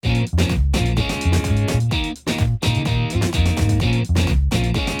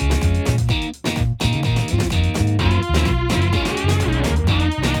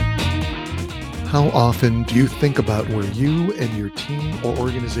often do you think about where you and your team or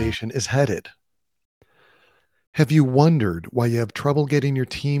organization is headed? Have you wondered why you have trouble getting your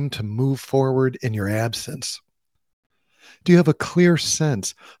team to move forward in your absence? Do you have a clear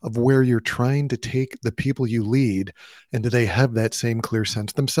sense of where you're trying to take the people you lead, and do they have that same clear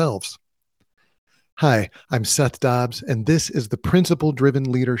sense themselves? Hi, I'm Seth Dobbs, and this is the Principle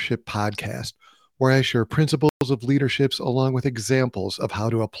Driven Leadership Podcast, where I share principles of leaderships along with examples of how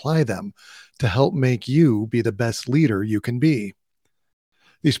to apply them to help make you be the best leader you can be.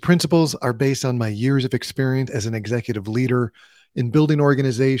 These principles are based on my years of experience as an executive leader in building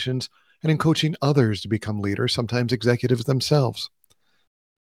organizations and in coaching others to become leaders, sometimes executives themselves.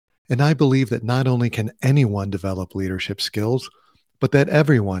 And I believe that not only can anyone develop leadership skills, but that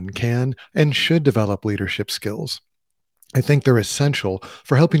everyone can and should develop leadership skills. I think they're essential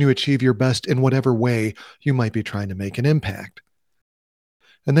for helping you achieve your best in whatever way you might be trying to make an impact.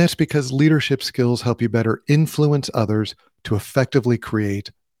 And that's because leadership skills help you better influence others to effectively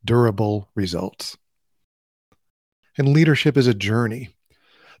create durable results. And leadership is a journey.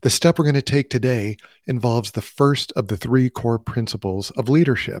 The step we're going to take today involves the first of the three core principles of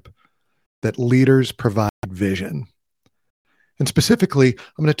leadership, that leaders provide vision. And specifically,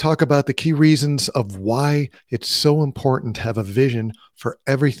 I'm going to talk about the key reasons of why it's so important to have a vision for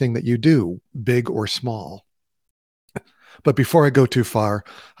everything that you do, big or small. But before I go too far,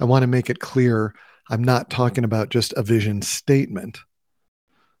 I want to make it clear I'm not talking about just a vision statement,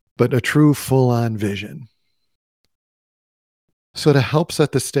 but a true full-on vision. So to help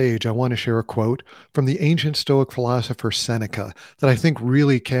set the stage, I want to share a quote from the ancient Stoic philosopher Seneca that I think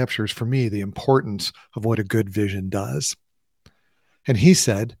really captures for me the importance of what a good vision does. And he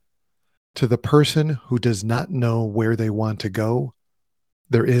said, "To the person who does not know where they want to go,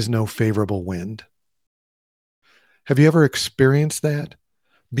 there is no favorable wind." Have you ever experienced that?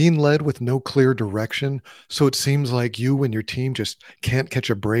 Being led with no clear direction, so it seems like you and your team just can't catch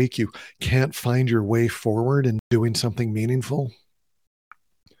a break. You can't find your way forward in doing something meaningful.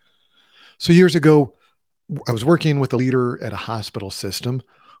 So years ago, I was working with a leader at a hospital system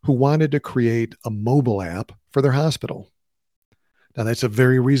who wanted to create a mobile app for their hospital. Now, that's a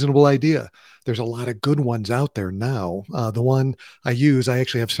very reasonable idea. There's a lot of good ones out there now. The one I use, I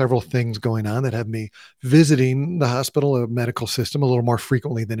actually have several things going on that have me visiting the hospital or medical system a little more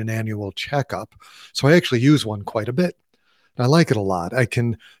frequently than an annual checkup. So I actually use one quite a bit. And I like it a lot. I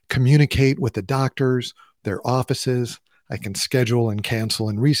can communicate with the doctors, their offices. I can schedule and cancel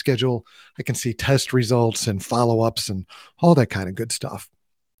and reschedule. I can see test results and follow-ups and all that kind of good stuff.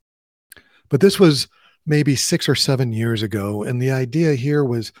 But this was maybe 6 or 7 years ago, and the idea here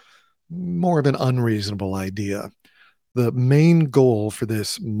was more of an unreasonable idea. The main goal for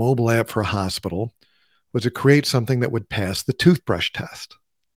this mobile app for a hospital was to create something that would pass the toothbrush test.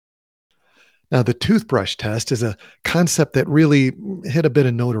 Now, the toothbrush test is a concept that really hit a bit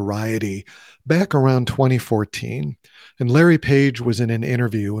of notoriety back around 2014. And Larry Page was in an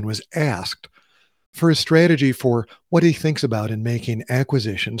interview and was asked for a strategy for what he thinks about in making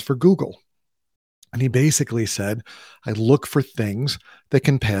acquisitions for Google. And he basically said, I look for things that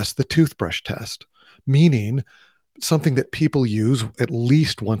can pass the toothbrush test, meaning something that people use at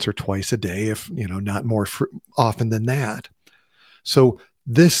least once or twice a day, if not more often than that. So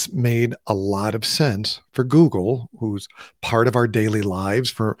this made a lot of sense for Google, who's part of our daily lives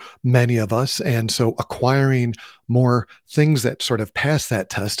for many of us. And so acquiring more things that sort of pass that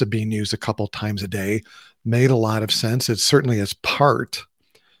test of being used a couple times a day made a lot of sense. It's certainly as part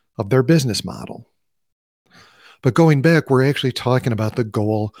of their business model. But going back, we're actually talking about the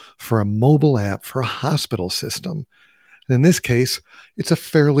goal for a mobile app for a hospital system. And in this case, it's a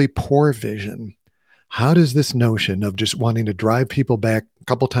fairly poor vision. How does this notion of just wanting to drive people back a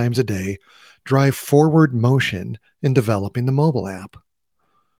couple times a day drive forward motion in developing the mobile app?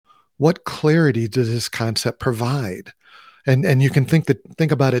 What clarity does this concept provide? And you can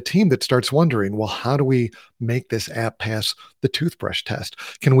think about a team that starts wondering, well, how do we make this app pass the toothbrush test?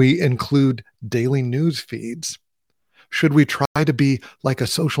 Can we include daily news feeds? Should we try to be like a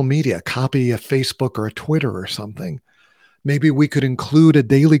social media, copy a Facebook or a Twitter or something? Maybe we could include a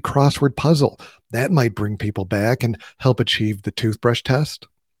daily crossword puzzle. That might bring people back and help achieve the toothbrush test.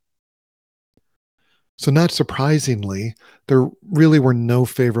 So not surprisingly, there really were no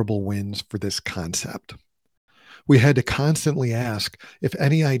favorable wins for this concept. We had to constantly ask if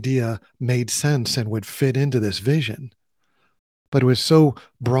any idea made sense and would fit into this vision. But it was so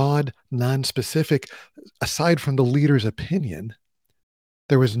broad, non-specific, aside from the leader's opinion,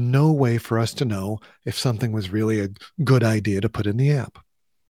 there was no way for us to know if something was really a good idea to put in the app.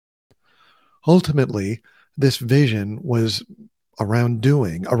 Ultimately, this vision was around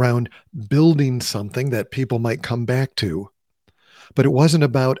doing, around building something that people might come back to. But it wasn't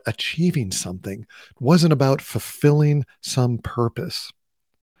about achieving something. It wasn't about fulfilling some purpose.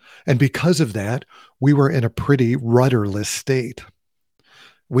 And because of that, we were in a pretty rudderless state.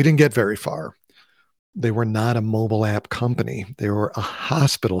 We didn't get very far. They were not a mobile app company. They were a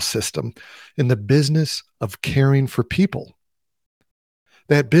hospital system in the business of caring for people.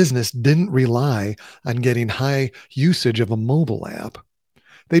 That business didn't rely on getting high usage of a mobile app.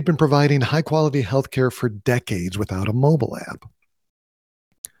 They'd been providing high quality healthcare for decades without a mobile app.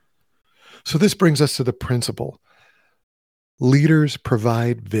 So this brings us to the principle. Leaders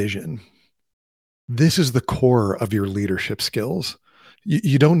provide vision. This is the core of your leadership skills.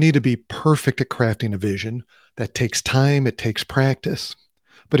 You don't need to be perfect at crafting a vision. That takes time, it takes practice.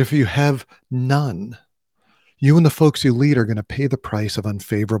 But if you have none, you and the folks you lead are going to pay the price of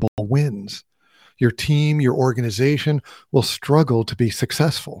unfavorable wins. Your team, your organization will struggle to be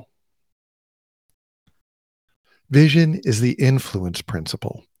successful. Vision is the influence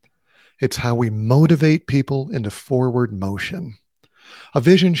principle. It's how we motivate people into forward motion. A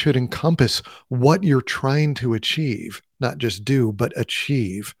vision should encompass what you're trying to achieve, not just do, but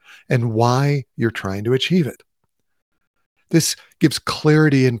achieve, and why you're trying to achieve it. This gives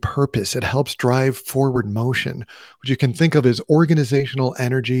clarity and purpose. It helps drive forward motion, which you can think of as organizational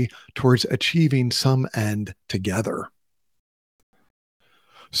energy towards achieving some end together.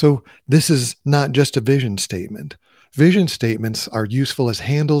 So this is not just a vision statement. Vision statements are useful as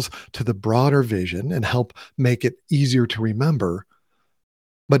handles to the broader vision and help make it easier to remember,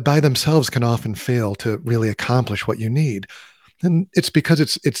 but by themselves can often fail to really accomplish what you need. And it's because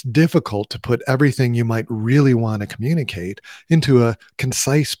it's difficult to put everything you might really want to communicate into a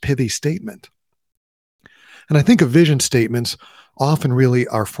concise, pithy statement. And I think of vision statements often really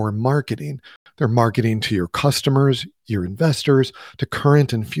are for marketing. They're marketing to your customers, your investors, to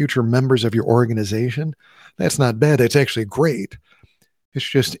current and future members of your organization. That's not bad. That's actually great. It's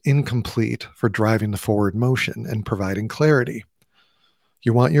just incomplete for driving the forward motion and providing clarity.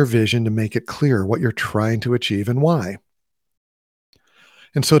 You want your vision to make it clear what you're trying to achieve and why.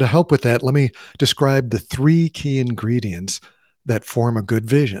 And so to help with that, let me describe the 3 key ingredients that form a good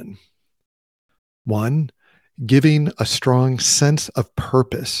vision. 1, giving a strong sense of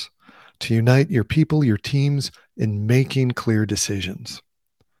purpose to unite your people, your teams in making clear decisions.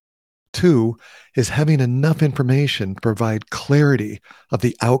 2 is having enough information to provide clarity of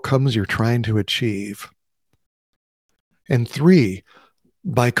the outcomes you're trying to achieve. And 3,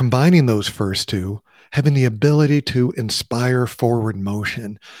 by combining those first 2, having the ability to inspire forward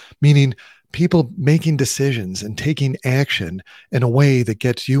motion, meaning people making decisions and taking action in a way that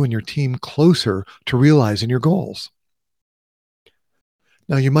gets you and your team closer to realizing your goals.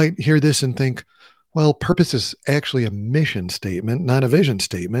 Now, you might hear this and think, well, purpose is actually a mission statement, not a vision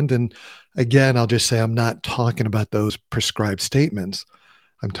statement. And again, I'll just say I'm not talking about those prescribed statements.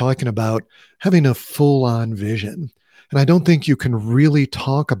 I'm talking about having a full-on vision. And I don't think you can really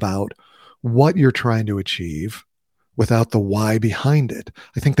talk about what you're trying to achieve without the why behind it.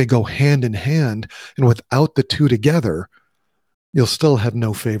 I think they go hand in hand, and without the two together, you'll still have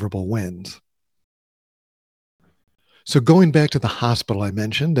no favorable wins. So going back to the hospital I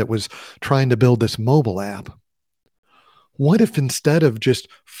mentioned that was trying to build this mobile app, what if instead of just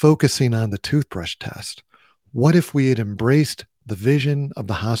focusing on the toothbrush test, what if we had embraced the vision of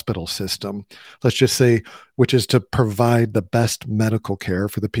the hospital system, let's just say, which is to provide the best medical care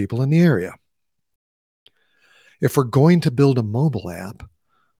for the people in the area? If we're going to build a mobile app,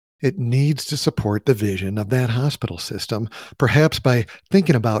 it needs to support the vision of that hospital system, perhaps by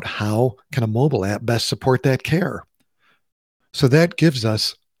thinking about how can a mobile app best support that care. So that gives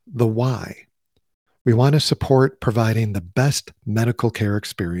us the why. We want to support providing the best medical care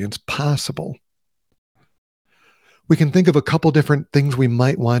experience possible. We can think of a couple different things we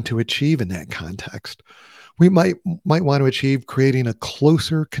might want to achieve in that context. We might want to achieve creating a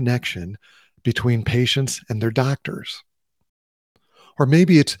closer connection between patients and their doctors. Or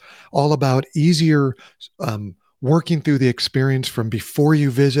maybe it's all about easier working through the experience from before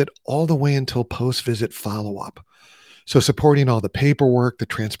you visit all the way until post-visit follow-up. So supporting all the paperwork, the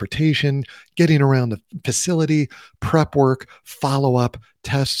transportation, getting around the facility, prep work, follow-up,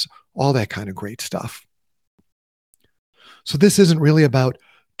 tests, all that kind of great stuff. So this isn't really about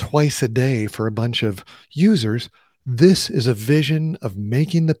twice a day for a bunch of users. This is a vision of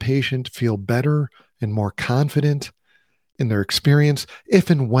making the patient feel better and more confident in their experience if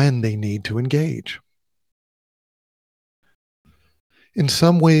and when they need to engage. In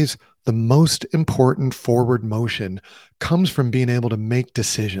some ways, The most important forward motion comes from being able to make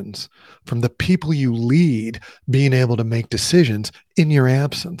decisions, from the people you lead being able to make decisions in your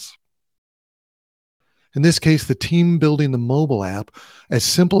absence. In this case, the team building the mobile app, as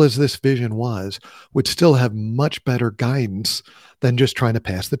simple as this vision was, would still have much better guidance than just trying to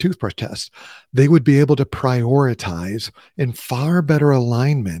pass the toothbrush test. They would be able to prioritize in far better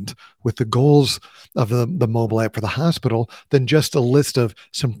alignment with the goals of the mobile app for the hospital than just a list of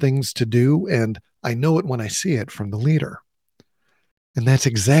some things to do. And I know it when I see it from the leader. And that's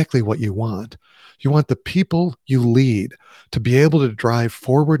exactly what you want. You want the people you lead to be able to drive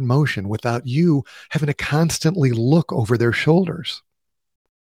forward motion without you having to constantly look over their shoulders.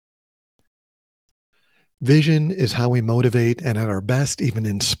 Vision is how we motivate and at our best even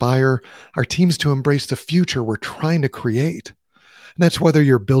inspire our teams to embrace the future we're trying to create. And that's whether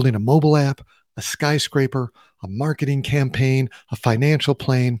you're building a mobile app, a skyscraper, a marketing campaign, a financial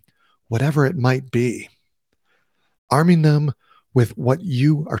plane, whatever it might be. Arming them with what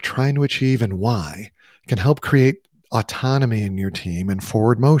you are trying to achieve and why can help create autonomy in your team and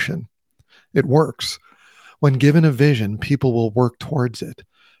forward motion. It works. When given a vision, people will work towards it.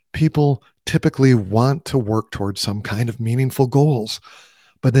 People typically want to work towards some kind of meaningful goals,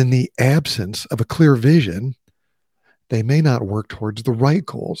 but in the absence of a clear vision, they may not work towards the right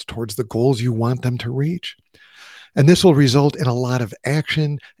goals, towards the goals you want them to reach. And this will result in a lot of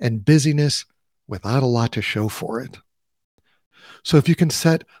action and busyness without a lot to show for it. So if you can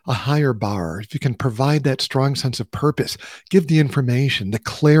set a higher bar, if you can provide that strong sense of purpose, give the information, the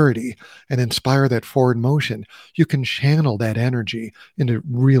clarity, and inspire that forward motion, you can channel that energy into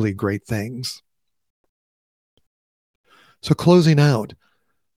really great things. So closing out,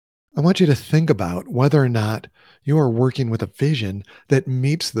 I want you to think about whether or not you are working with a vision that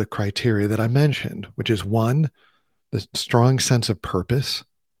meets the criteria that I mentioned, which is 1, the strong sense of purpose,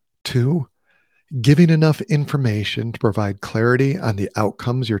 2, giving enough information to provide clarity on the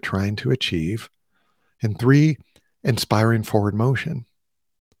outcomes you're trying to achieve, and 3, inspiring forward motion.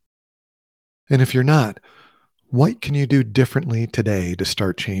 And if you're not, what can you do differently today to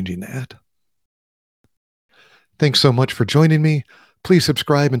start changing that? Thanks so much for joining me. Please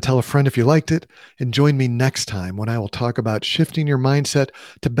subscribe and tell a friend if you liked it, and join me next time when I will talk about shifting your mindset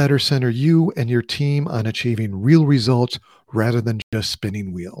to better center you and your team on achieving real results rather than just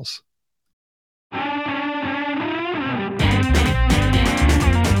spinning wheels.